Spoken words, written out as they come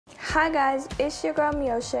Hi guys, it's your girl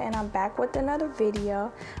Meosha and I'm back with another video.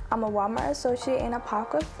 I'm a Walmart associate in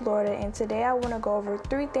Apopka, Florida, and today I want to go over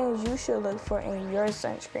 3 things you should look for in your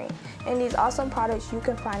sunscreen and these awesome products you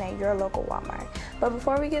can find at your local Walmart. But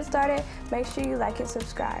before we get started, make sure you like and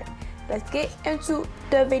subscribe. Let's get into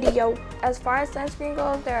the video. As far as sunscreen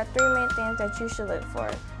goes, there are 3 main things that you should look for: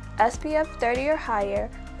 SPF 30 or higher,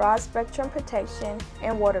 broad spectrum protection,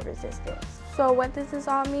 and water resistance. So what does this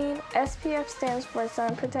all mean? SPF stands for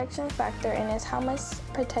sun protection factor and is how much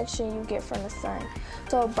protection you get from the sun.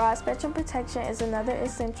 So broad spectrum protection is another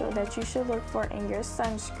essential that you should look for in your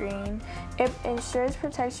sunscreen. It ensures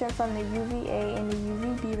protection from the UVA and the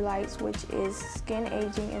UVB lights, which is skin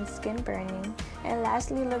aging and skin burning. And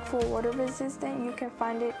lastly, look for water resistant. You can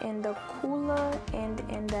find it in the Cooler and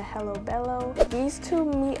in the Hello Bello. These two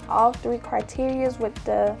meet all 3 criteria with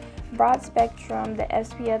the broad spectrum, the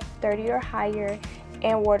SPF 30 or higher,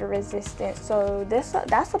 and water resistant. So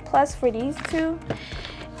that's a plus for these 2.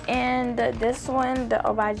 And this one, the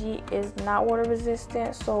Obagi, is not water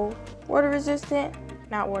resistant. So water resistant,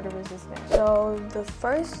 not water resistant. So the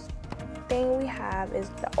first thing we have is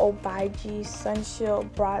the Obagi Sun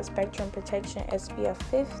Shield Broad Spectrum Protection SPF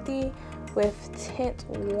 50 with tint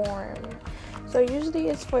warm. So usually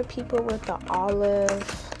it's for people with the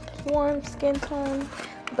olive warm skin tone,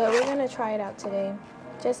 but we're gonna try it out today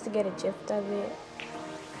just to get a gist of it.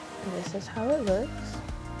 This is how it looks.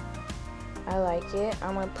 I like it.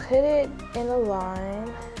 I'm gonna put it in a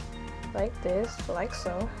line like this, like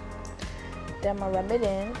so. Then I'm gonna rub it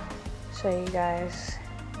in so you guys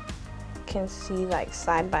can see like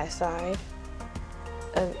side by side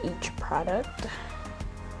of each product.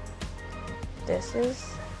 This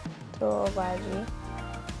is the Obagi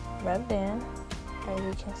rubbed in. As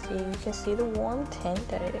you can see the warm tint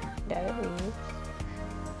that it leaves.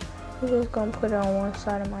 I'm just gonna put it on one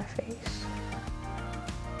side of my face.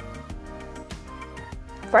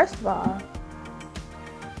 First of all,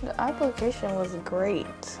 the application was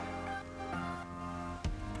great.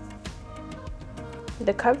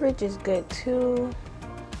 The coverage is good too.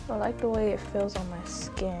 I like the way it feels on my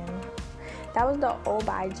skin. That was the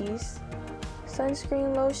Obagi's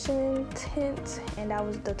sunscreen lotion tint, and that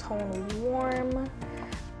was the tone warm.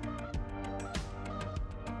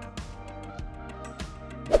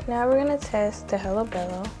 Now we're gonna test the Hello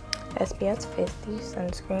Bello SPF 50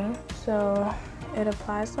 sunscreen. So it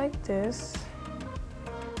applies like this.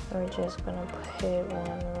 We're just gonna put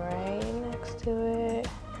one right next to it,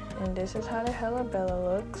 and this is how the Hello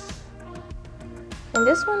Bello looks. And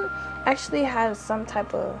this one actually has some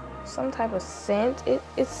type of scent.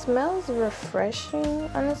 It smells refreshing,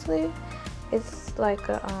 honestly. It's like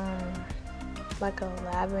a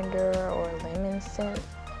lavender or lemon scent.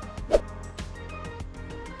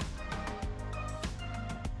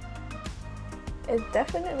 It's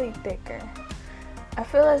definitely thicker. I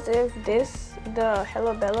feel as if the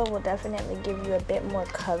Hello Bello will definitely give you a bit more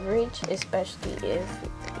coverage, especially if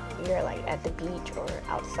you're like at the beach or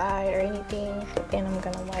outside or anything. And I'm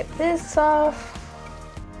gonna wipe this off.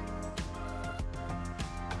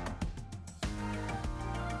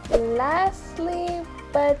 Lastly,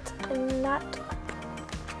 but not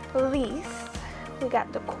least, we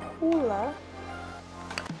got the Cooler.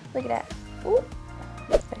 Look at that. Ooh.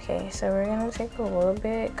 Okay, so we're gonna take a little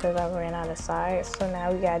bit because I ran out of sides. So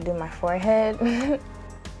now we gotta do my forehead.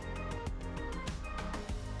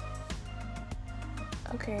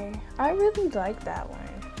 Okay, I really like that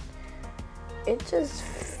one. It just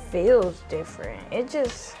feels different.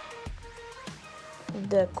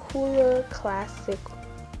 The Cooler Classic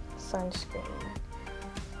Sunscreen.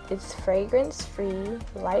 It's fragrance free,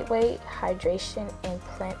 lightweight, hydration, and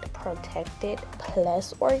plant protected,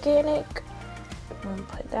 plus organic. I'm gonna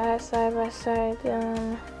put that side by side.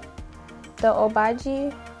 The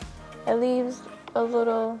Obagi, it leaves a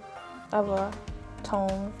little of a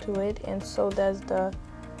tone to it, and so does the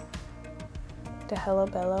Hello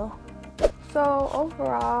Bello. So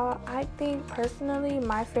overall, I think personally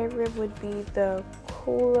my favorite would be the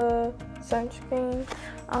Cooler sunscreen.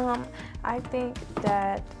 I think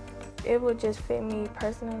that it would just fit me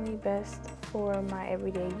personally best for my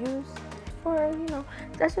everyday use. Or, you know,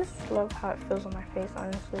 that's just love how it feels on my face,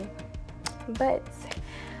 honestly. But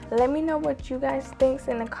let me know what you guys think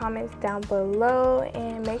in the comments down below,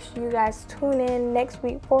 and make sure you guys tune in next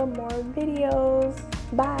week for more videos.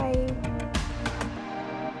 Bye.